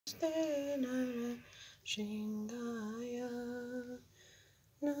Nara Shingaya.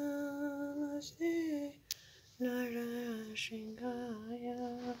 Namaste Nara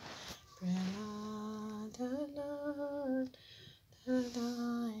Shingaya. Pranadalan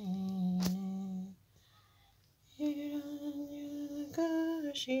Tadaine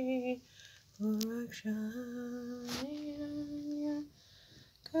Hiranyakashi Puraksha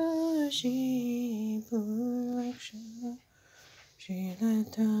Hiranyakashi Puraksha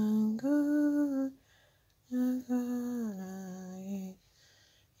Shilatanga Nagarai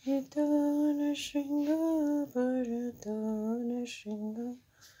Itana Shinga Paratana Shinga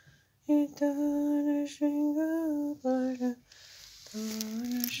Itana Shinga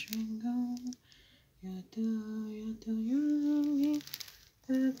Paratana Shinga Yata Yata Yami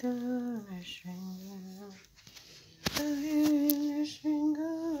Tatana Shinga Tahina Shinga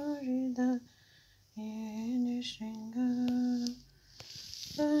Rida Yene Shinga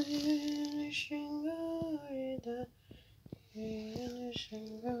Tahina Shinga Rida Yene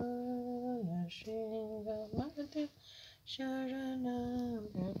Shinga Nashinga Mata Sharanam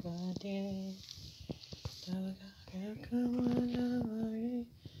Prabhade Tagara Kamalavari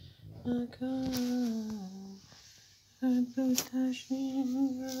Makam Adbhuta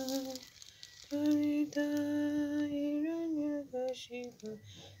Shinga Karita Hiranyakashipu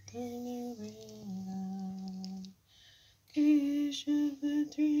Tanavina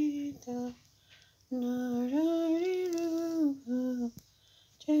Keshavadrita Narari Rupa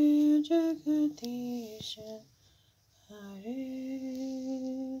Jaya Jagadisha Hare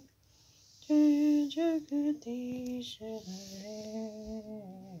Jaya Jagadisha Hare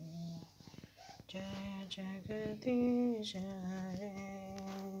Jaya Jagadisha Hare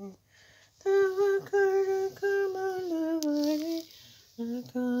Tavakara Kamalavari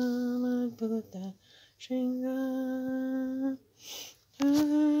Nakamadbhuta Shringa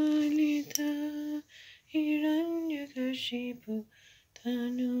Alita Hiranyakashipu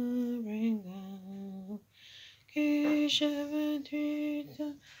Tanuringa Keshavadrita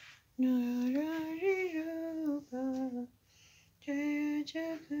Narari Rupa Jaya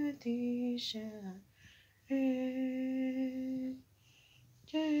Jagadisha Hare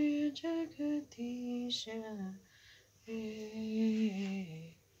Jaya Jagadisha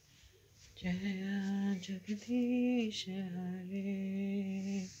Hare Jaya Jagadisha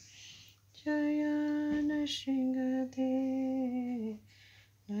Hare Jaya Nashingade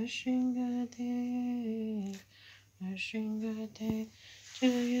Nashingade Nashingade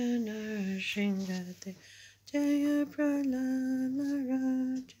Jaya Nashingade Jaya Prahlad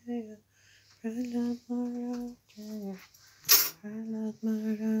Maharaj Jaya Prahlad Maharaj Jaya Prahlad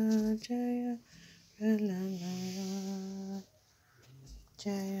Maharaj Jaya Prahlad Maharaj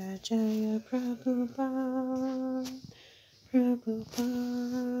Jaya Jaya Prabhupada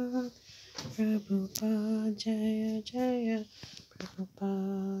Prabhupada Prabhupada Jaya Jaya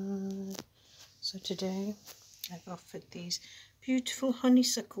Prabhupada. So today I've offered these beautiful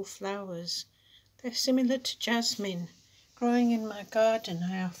honeysuckle flowers. They're similar to jasmine growing in my garden.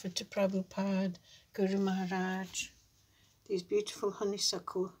 I offered to Prabhupada, Guru Maharaj, these beautiful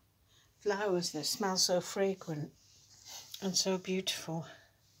honeysuckle flowers that smell so fragrant and so beautiful.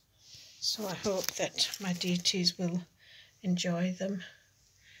 So I hope that my deities will enjoy them.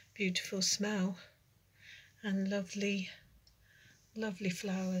 Beautiful smell and lovely, lovely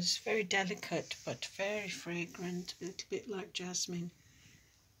flowers. Very delicate but very fragrant, a little bit like jasmine.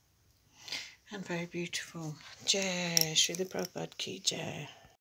 And very beautiful. Jai Srila Prabhupada Ki Jai.